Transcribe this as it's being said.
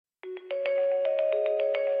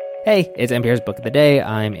Hey, it's NPR's Book of the Day.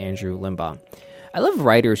 I'm Andrew Limbaugh. I love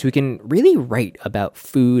writers who can really write about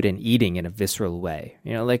food and eating in a visceral way.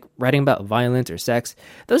 Like writing about violence or sex.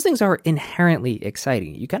 Those things are inherently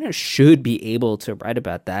exciting. You kind of should be able to write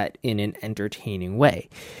about that in an entertaining way.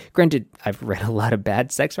 Granted, I've read a lot of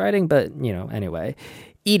bad sex writing, but, anyway.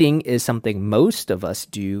 Eating is something most of us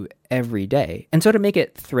do every day. And so to make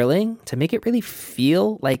it thrilling, to make it really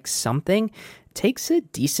feel like something, takes a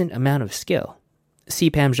decent amount of skill.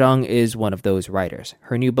 C-Pam Zhang is one of those writers.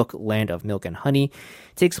 Her new book, Land of Milk and Honey,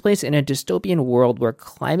 takes place in a dystopian world where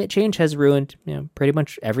climate change has ruined, pretty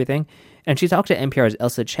much everything. And she talked to NPR's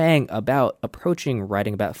Elsa Chang about approaching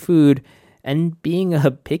writing about food and being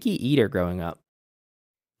a picky eater growing up.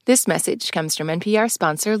 This message comes from NPR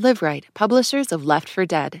sponsor LiveRight, publishers of Left for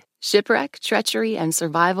Dead: Shipwreck, Treachery, and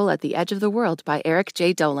Survival at the Edge of the World by Eric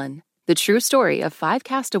J. Dolan. The true story of 5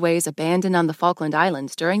 castaways abandoned on the Falkland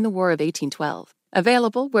Islands during the War of 1812.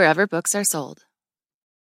 Available wherever books are sold.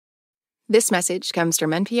 This message comes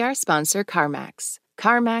from NPR sponsor CarMax.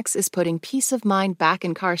 CarMax is putting peace of mind back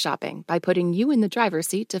in car shopping by putting you in the driver's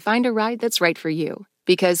seat to find a ride that's right for you.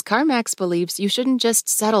 Because CarMax believes you shouldn't just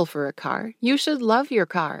settle for a car, you should love your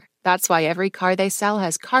car. That's why every car they sell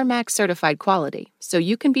has CarMax certified quality, so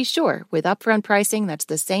you can be sure with upfront pricing that's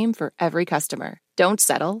the same for every customer. Don't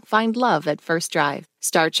settle, find love at first drive.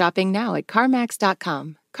 Start shopping now at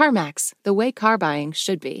CarMax.com. CarMax, the way car buying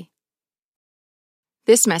should be.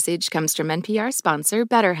 This message comes from NPR sponsor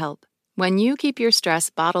BetterHelp. When you keep your stress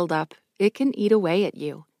bottled up, it can eat away at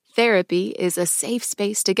you. Therapy is a safe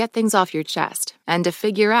space to get things off your chest and to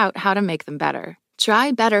figure out how to make them better.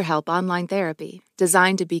 Try BetterHelp Online Therapy,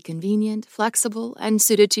 designed to be convenient, flexible, and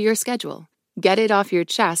suited to your schedule. Get it off your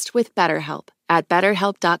chest with BetterHelp at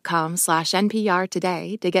betterhelp.com/NPR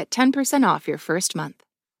today to get 10% off your first month.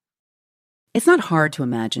 It's not hard to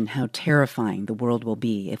imagine how terrifying the world will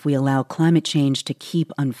be if we allow climate change to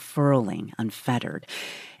keep unfurling unfettered.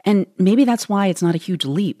 And maybe that's why it's not a huge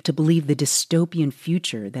leap to believe the dystopian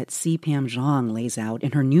future that C-Pam Zhang lays out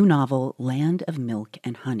in her new novel, Land of Milk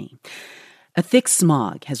and Honey. A thick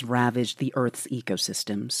smog has ravaged the Earth's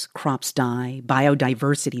ecosystems. Crops die,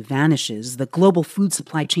 biodiversity vanishes, the global food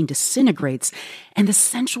supply chain disintegrates, and the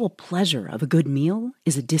sensual pleasure of a good meal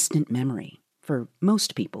is a distant memory. For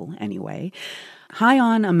most people, anyway. High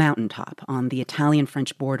on a mountaintop on the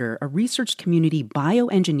Italian-French border, a research community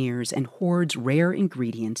bioengineers and hoards rare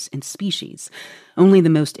ingredients and species. Only the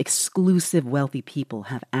most exclusive wealthy people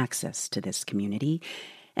have access to this community.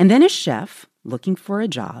 And then a chef, looking for a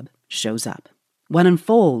job, shows up. What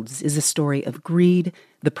unfolds is a story of greed,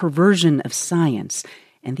 the perversion of science,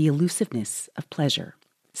 and the elusiveness of pleasure.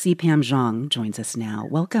 C-Pam Zhang joins us now.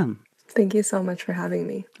 Welcome. Thank you so much for having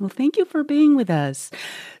me. Well, thank you for being with us.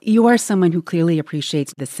 You are someone who clearly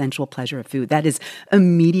appreciates the sensual pleasure of food. That is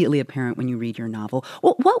immediately apparent when you read your novel.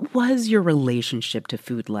 Well, what was your relationship to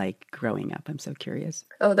food like growing up? I'm so curious.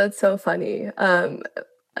 Oh, that's so funny.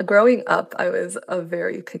 Growing up, I was a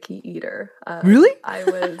very picky eater. Really? I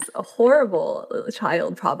was a horrible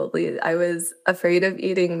child, probably. I was afraid of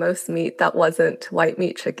eating most meat that wasn't white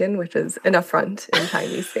meat chicken, which is an affront in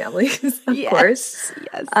Chinese families, of course.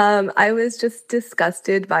 Yes. I was just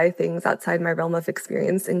disgusted by things outside my realm of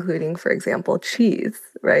experience, including, for example, cheese,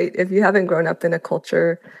 right? If you haven't grown up in a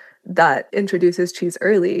culture that introduces cheese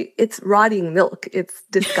early, it's rotting milk. It's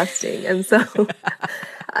disgusting. And so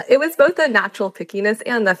it was both a natural pickiness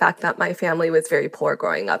and the fact that my family was very poor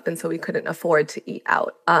growing up, and so we couldn't afford to eat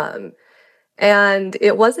out. And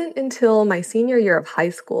it wasn't until my senior year of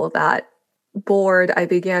high school that, bored, I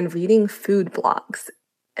began reading food blogs.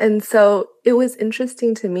 And so it was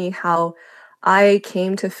interesting to me how I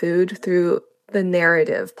came to food through the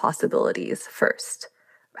narrative possibilities first,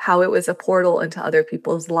 how it was a portal into other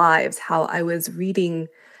people's lives, how I was reading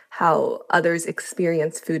how others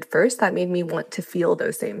experience food first. That made me want to feel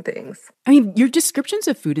those same things. I mean, your descriptions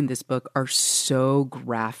of food in this book are so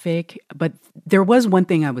graphic, but there was one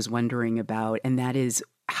thing I was wondering about, and that is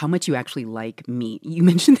how much you actually like meat. You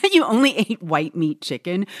mentioned that you only ate white meat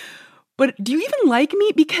chicken, but do you even like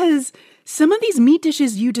meat? Because some of these meat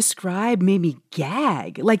dishes you describe made me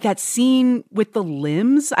gag, like that scene with the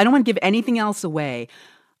limbs. I don't want to give anything else away,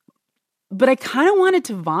 but I kind of wanted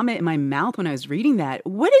to vomit in my mouth when I was reading that.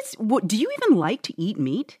 What do you even like to eat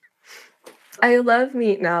meat? I love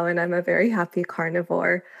meat now, and I'm a very happy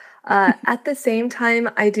carnivore. At the same time,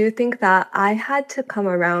 I do think that I had to come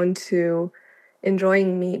around to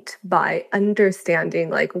enjoying meat by understanding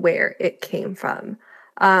like where it came from.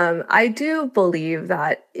 I do believe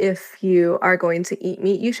that if you are going to eat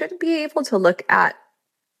meat, you should be able to look at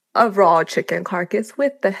a raw chicken carcass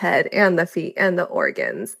with the head and the feet and the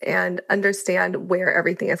organs and understand where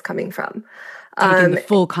everything is coming from. Taking the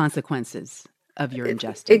full consequences of your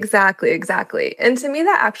ingestion. Exactly. And to me,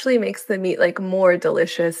 that actually makes the meat like more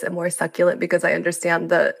delicious and more succulent because I understand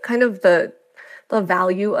the kind of the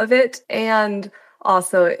value of it. And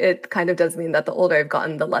also it kind of does mean that the older I've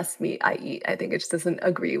gotten, the less meat I eat. I think it just doesn't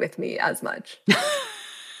agree with me as much.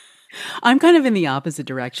 I'm kind of in the opposite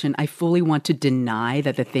direction. I fully want to deny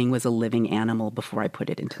that the thing was a living animal before I put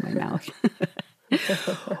it into my mouth.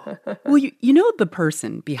 Well, you know the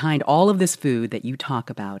person behind all of this food that you talk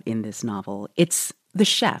about in this novel. It's the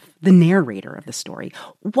chef, the narrator of the story.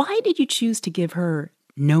 Why did you choose to give her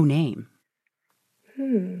no name?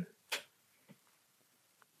 Oh,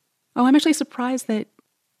 I'm actually surprised that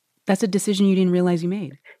that's a decision you didn't realize you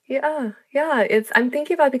made. Yeah. I'm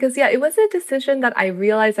thinking about it because it was a decision that I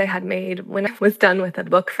realized I had made when I was done with the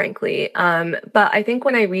book, frankly. But I think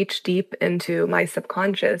when I reached deep into my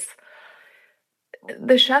subconscious,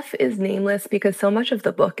 the chef is nameless because so much of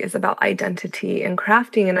the book is about identity and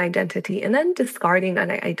crafting an identity and then discarding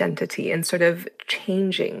an identity and sort of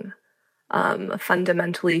changing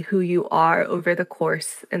fundamentally who you are over the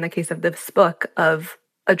course, in the case of this book, of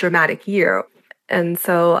a dramatic year. And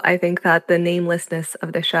so I think that the namelessness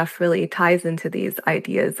of the chef really ties into these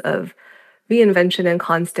ideas of reinvention and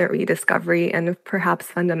constant rediscovery, and perhaps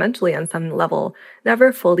fundamentally on some level,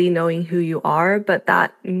 never fully knowing who you are, but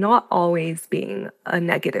that not always being a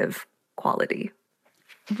negative quality.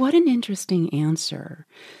 What an interesting answer.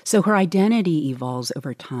 So her identity evolves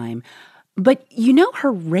over time, but you know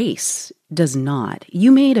her race does not.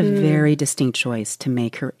 You made a very distinct choice to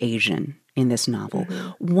make her Asian in this novel.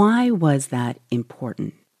 Why was that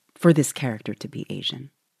important for this character to be Asian?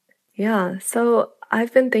 Yeah, so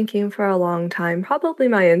I've been thinking for a long time, probably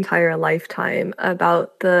my entire lifetime,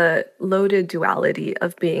 about the loaded duality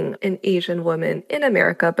of being an Asian woman in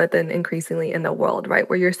America, but then increasingly in the world, right?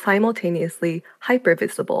 Where you're simultaneously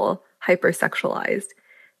hypervisible, hypersexualized,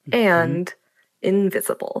 and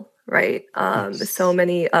invisible, right? Yes. So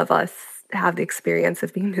many of us have the experience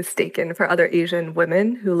of being mistaken for other Asian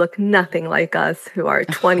women who look nothing like us, who are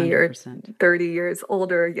 20 or 30 years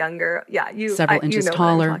older, younger. Yeah, several inches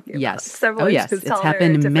taller. Yes. Several inches It's taller.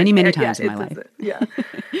 happened many times in my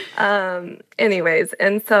life. Anyways,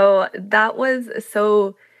 and so that was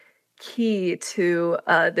so key to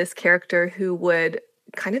this character who would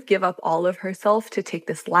kind of give up all of herself to take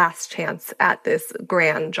this last chance at this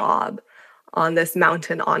grand job on this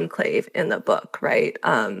mountain enclave in the book, right?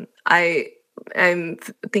 I'm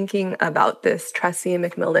thinking about this Tressie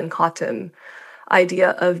McMillan Cottom idea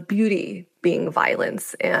of beauty being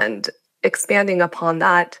violence, and expanding upon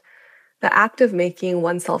that, the act of making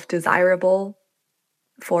oneself desirable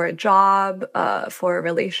for a job, for a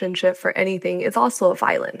relationship, for anything is also a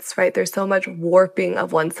violence, right? There's so much warping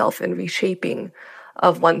of oneself and reshaping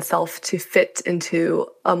of oneself to fit into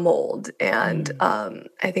a mold. And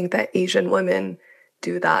I think that Asian women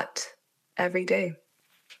do that every day.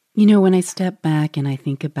 You know, when I step back and I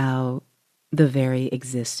think about the very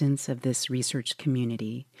existence of this research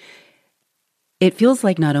community, it feels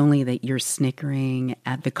like not only that you're snickering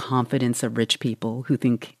at the confidence of rich people who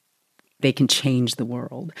think they can change the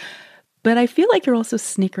world, but I feel like you're also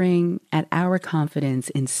snickering at our confidence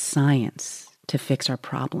in science to fix our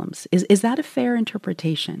problems. Is that a fair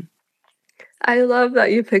interpretation? I love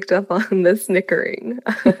that you picked up on the snickering.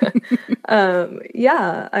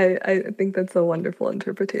 I think that's a wonderful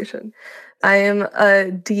interpretation. I am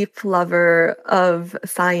a deep lover of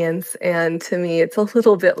science, and to me, it's a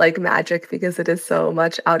little bit like magic because it is so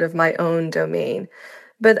much out of my own domain.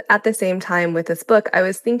 But at the same time with this book, I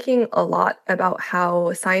was thinking a lot about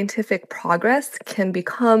how scientific progress can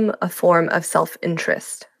become a form of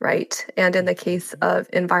self-interest, right? And in the case of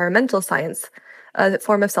environmental science, a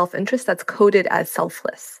form of self-interest that's coded as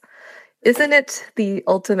selfless. Isn't it the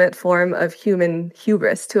ultimate form of human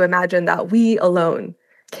hubris to imagine that we alone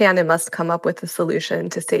can and must come up with a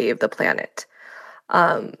solution to save the planet?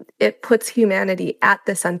 It puts humanity at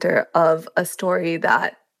the center of a story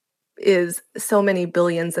that is so many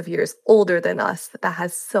billions of years older than us, that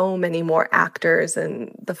has so many more actors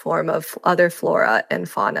in the form of other flora and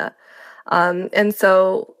fauna. And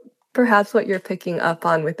so perhaps what you're picking up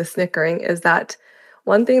on with the snickering is that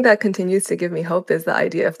one thing that continues to give me hope is the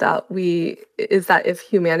idea of that if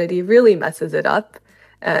humanity really messes it up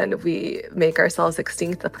and we make ourselves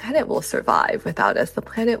extinct, the planet will survive without us. The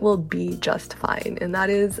planet will be just fine. And that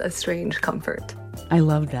is a strange comfort. I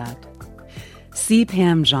love that. C.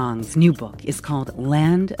 Pam Zhang's new book is called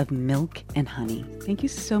Land of Milk and Honey. Thank you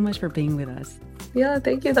so much for being with us. Yeah,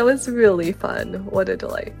 thank you. That was really fun. What a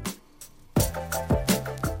delight.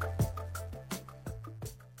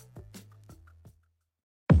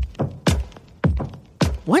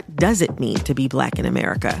 What does it mean to be Black in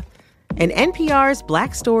America? In NPR's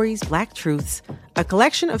Black Stories, Black Truths, a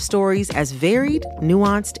collection of stories as varied,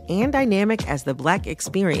 nuanced, and dynamic as the Black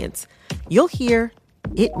experience, you'll hear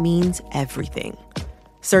it means everything.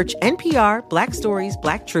 Search NPR Black Stories,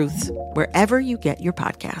 Black Truths wherever you get your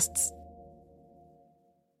podcasts.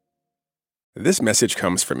 This message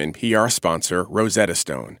comes from NPR sponsor Rosetta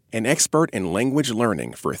Stone, an expert in language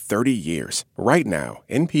learning for 30 years. Right now,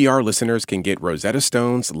 NPR listeners can get Rosetta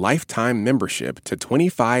Stone's lifetime membership to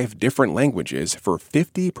 25 different languages for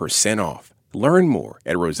 50% off. Learn more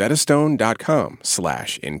at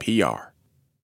rosettastone.com/NPR.